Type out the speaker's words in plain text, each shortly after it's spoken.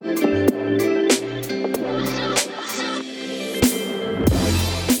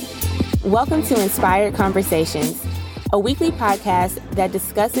Welcome to Inspired Conversations, a weekly podcast that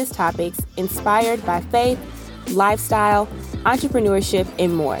discusses topics inspired by faith, lifestyle, entrepreneurship,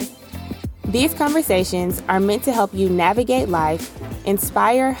 and more. These conversations are meant to help you navigate life,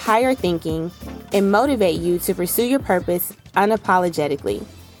 inspire higher thinking, and motivate you to pursue your purpose unapologetically.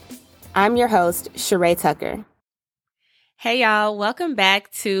 I'm your host, Sheree Tucker. Hey y'all, welcome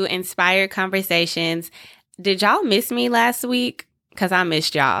back to Inspired Conversations. Did y'all miss me last week? Because I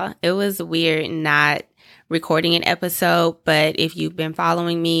missed y'all. It was weird not recording an episode, but if you've been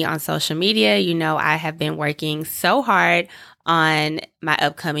following me on social media, you know I have been working so hard on my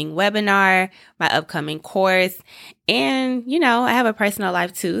upcoming webinar, my upcoming course, and I have a personal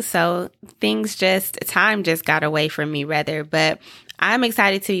life too, so time just got away from me rather, but I'm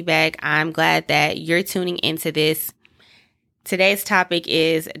excited to be back. I'm glad that you're tuning into this. Today's topic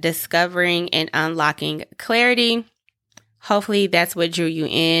is discovering and unlocking clarity. Hopefully that's what drew you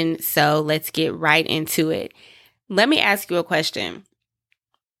in, so let's get right into it. Let me ask you a question.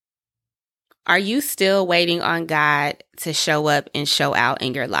 Are you still waiting on God to show up and show out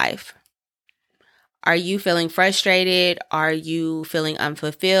in your life? Are you feeling frustrated? Are you feeling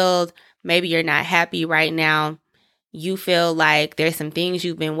unfulfilled? Maybe you're not happy right now. You feel like there's some things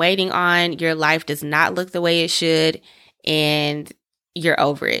you've been waiting on. Your life does not look the way it should, and you're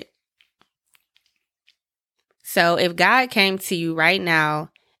over it. So if God came to you right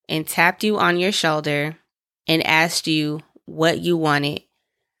now and tapped you on your shoulder and asked you what you wanted,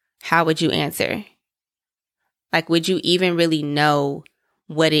 how would you answer? Like, would you even really know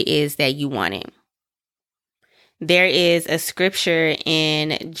what it is that you wanted? There is a scripture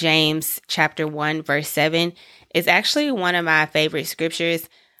in James chapter 1, verse 7. It's actually one of my favorite scriptures.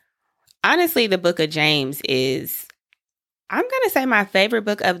 Honestly, the book of James is, I'm going to say, my favorite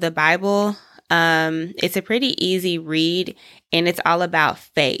book of the Bible. It's a pretty easy read and it's all about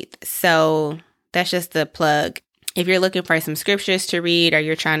faith. So that's just the plug. If you're looking for some scriptures to read or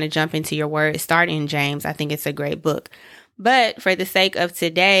you're trying to jump into your word, start in James. I think it's a great book. But for the sake of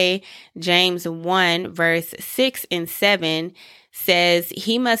today, James 1 verse 6 and 7 says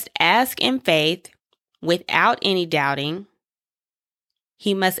he must ask in faith without any doubting.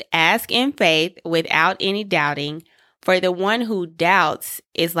 He must ask in faith without any doubting. For the one who doubts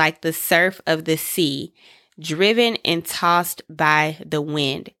is like the surf of the sea, driven and tossed by the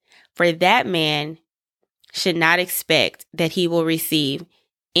wind. For that man should not expect that he will receive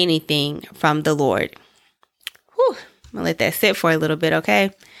anything from the Lord. Whew, I'm going to let that sit for a little bit,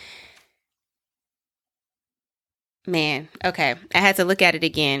 okay? Man, okay. I had to look at it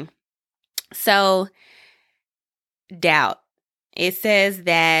again. So, doubt. It says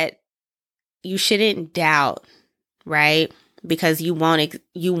that you shouldn't doubt, right? Because you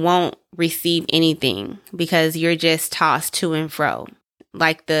won't receive anything because you're just tossed to and fro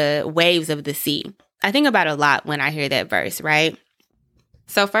like the waves of the sea. I think about it a lot when I hear that verse, right?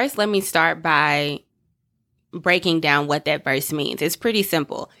 So first, let me start by breaking down what that verse means. It's pretty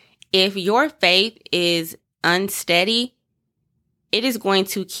simple. If your faith is unsteady, it is going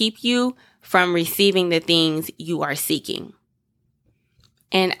to keep you from receiving the things you are seeking.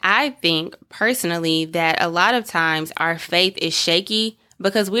 And I think personally that a lot of times our faith is shaky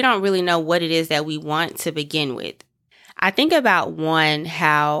because we don't really know what it is that we want to begin with. I think about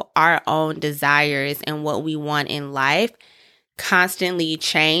how our own desires and what we want in life constantly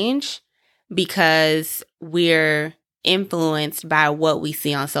change because we're influenced by what we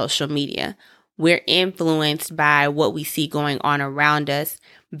see on social media. We're influenced by what we see going on around us,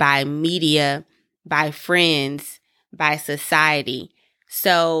 by media, by friends, by society.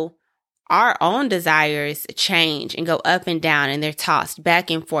 So our own desires change and go up and down, and they're tossed back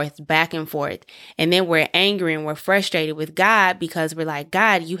and forth. And then we're angry and we're frustrated with God because we're like,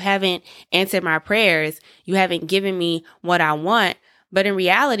 God, you haven't answered my prayers. You haven't given me what I want. But in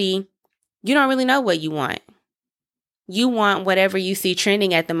reality, you don't really know what you want. You want whatever you see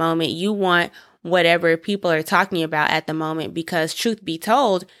trending at the moment. You want whatever people are talking about at the moment because truth be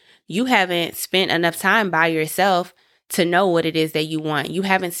told, you haven't spent enough time by yourself to know what it is that you want. You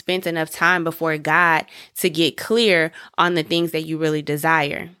haven't spent enough time before God to get clear on the things that you really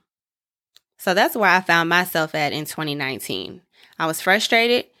desire. So that's where I found myself at in 2019. I was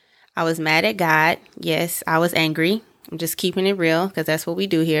frustrated. I was mad at God. Yes, I was angry. I'm just keeping it real because that's what we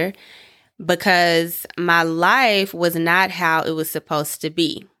do here. Because my life was not how it was supposed to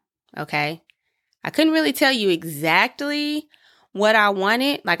be. Okay? I couldn't really tell you exactly what I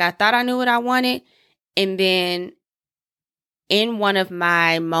wanted. Like I thought I knew what I wanted. And then in one of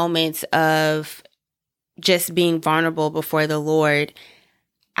my moments of just being vulnerable before the Lord,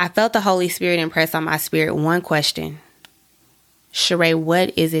 I felt the Holy Spirit impress on my spirit one question. Sheree,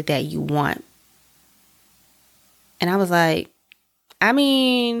 what is it that you want? And I was like, I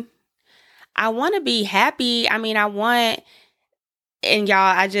mean, I want to be happy. I mean, and y'all,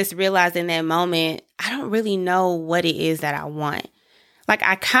 I just realized in that moment, I don't really know what it is that I want. Like,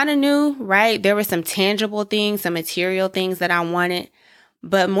 I kind of knew, right? There were some tangible things, some material things that I wanted.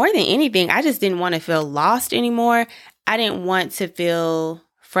 But more than anything, I just didn't want to feel lost anymore. I didn't want to feel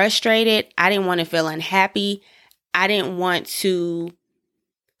frustrated. I didn't want to feel unhappy. I didn't want to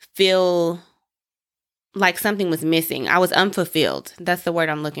feel like something was missing. I was unfulfilled. That's the word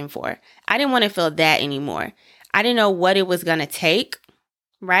I'm looking for. I didn't want to feel that anymore. I didn't know what it was going to take,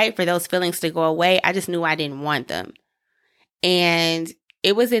 right, for those feelings to go away. I just knew I didn't want them. And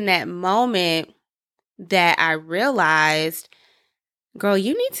it was in that moment that I realized, girl,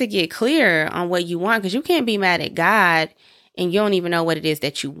 you need to get clear on what you want, because you can't be mad at God and you don't even know what it is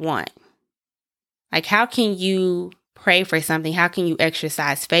that you want. Like, how can you pray for something? How can you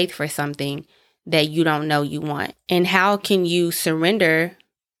exercise faith for something that you don't know you want? And how can you surrender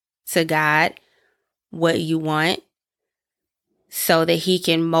to God what you want so that He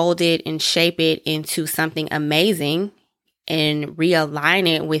can mold it and shape it into something amazing and realign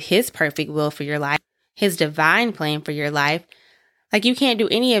it with His perfect will for your life, His divine plan for your life? Like, you can't do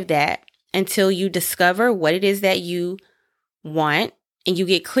any of that until you discover what it is that you want and you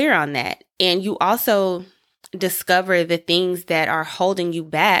get clear on that. And you also discover the things that are holding you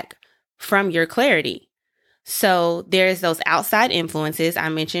back from your clarity. So there's those outside influences I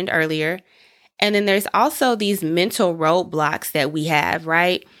mentioned earlier. And then there's also these mental roadblocks that we have,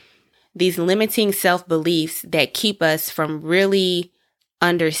 right? These limiting self-beliefs that keep us from really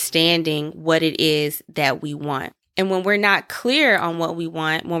understanding what it is that we want. And when we're not clear on what we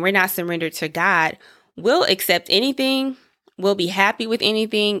want, when we're not surrendered to God, we'll accept anything. We'll be happy with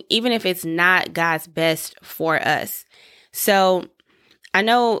anything, even if it's not God's best for us. So I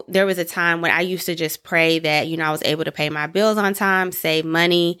know there was a time when I used to just pray that, I was able to pay my bills on time, save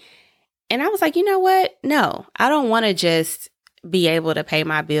money. And I was like, you know what? No, I don't want to just be able to pay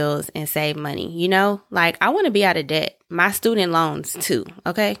my bills and save money. Like, I want to be out of debt. My student loans too.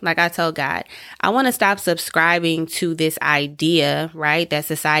 Okay. Like I told God, I want to stop subscribing to this idea, right? That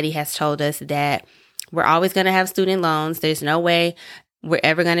society has told us that we're always going to have student loans. There's no way we're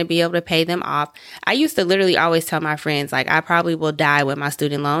ever going to be able to pay them off. I used to literally always tell my friends, like, I probably will die with my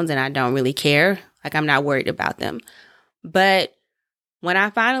student loans and I don't really care. Like, I'm not worried about them. But when I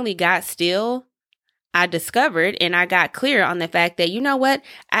finally got still, I discovered and I got clear on the fact that, you know what?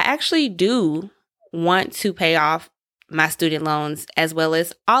 I actually do want to pay off my student loans as well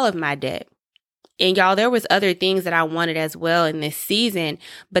as all of my debt. And y'all, there was other things that I wanted as well in this season,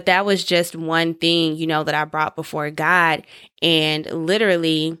 but that was just one thing, that I brought before God. And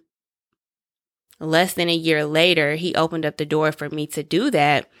literally less than a year later, He opened up the door for me to do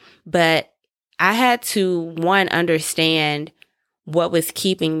that. But I had to, one, understand what was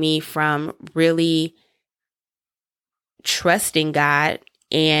keeping me from really trusting God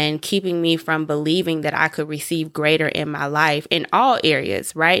and keeping me from believing that I could receive greater in my life in all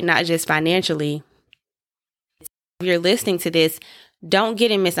areas, right? Not just financially. If you're listening to this, don't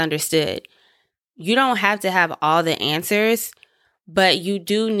get it misunderstood. You don't have to have all the answers, but you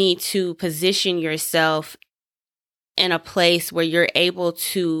do need to position yourself in a place where you're able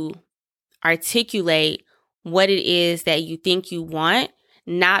to articulate what it is that you think you want,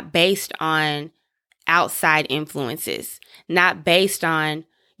 not based on outside influences, not based on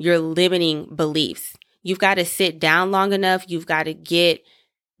your limiting beliefs. You've got to sit down long enough. You've got to get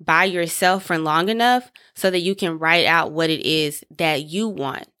by yourself for long enough so that you can write out what it is that you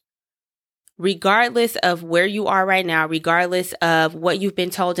want. Regardless of where you are right now, regardless of what you've been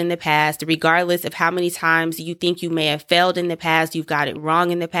told in the past, regardless of how many times you think you may have failed in the past, you've got it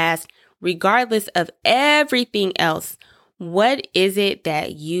wrong in the past, regardless of everything else, what is it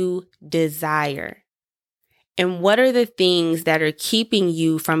that you desire? And what are the things that are keeping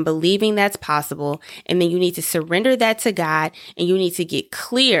you from believing that's possible? And then you need to surrender that to God, and you need to get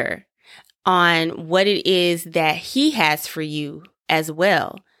clear on what it is that He has for you as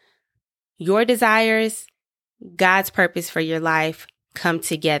well. Your desires, God's purpose for your life come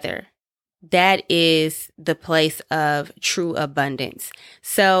together. That is the place of true abundance.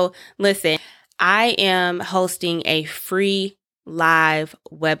 So listen, I am hosting a free live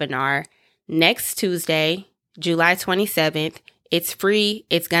webinar next Tuesday, July 27th. It's free.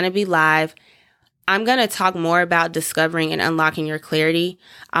 It's going to be live. I'm going to talk more about discovering and unlocking your clarity.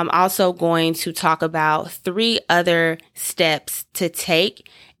 I'm also going to talk about 3 other steps to take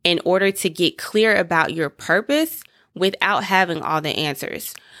in order to get clear about your purpose without having all the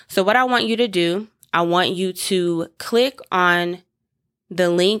answers. So what I want you to do, I want you to click on the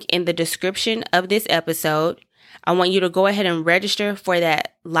link in the description of this episode. I want you to go ahead and register for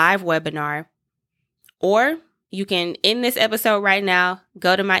that live webinar. Or you can, in this episode right now,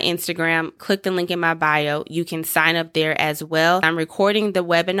 go to my Instagram, click the link in my bio. You can sign up there as well. I'm recording the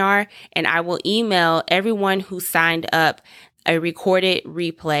webinar and I will email everyone who signed up a recorded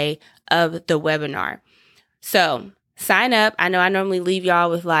replay of the webinar. So sign up. I know I normally leave y'all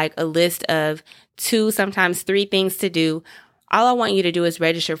with like a list of 2, sometimes 3 things to do. All I want you to do is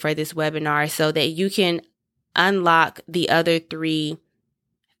register for this webinar so that you can unlock the other 3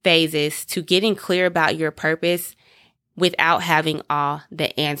 phases to getting clear about your purpose without having all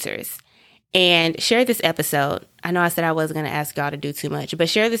the answers. And share this episode. I know I said I wasn't going to ask y'all to do too much, but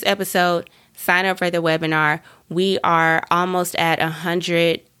share this episode, sign up for the webinar. We are almost at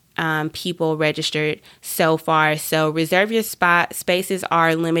 100 people registered so far. So reserve your spot. Spaces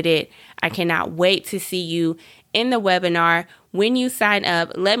are limited. I cannot wait to see you in the webinar. When you sign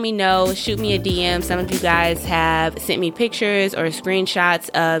up, let me know, shoot me a DM. Some of you guys have sent me pictures or screenshots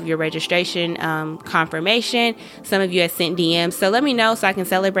of your registration confirmation. Some of you have sent DMs. So let me know so I can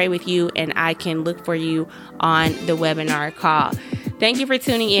celebrate with you and I can look for you on the webinar call. Thank you for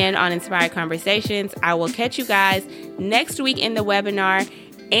tuning in on Inspired Conversations. I will catch you guys next week in the webinar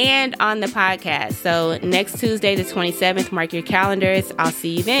and on the podcast. So next Tuesday, the 27th, mark your calendars. I'll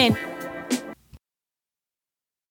see you then.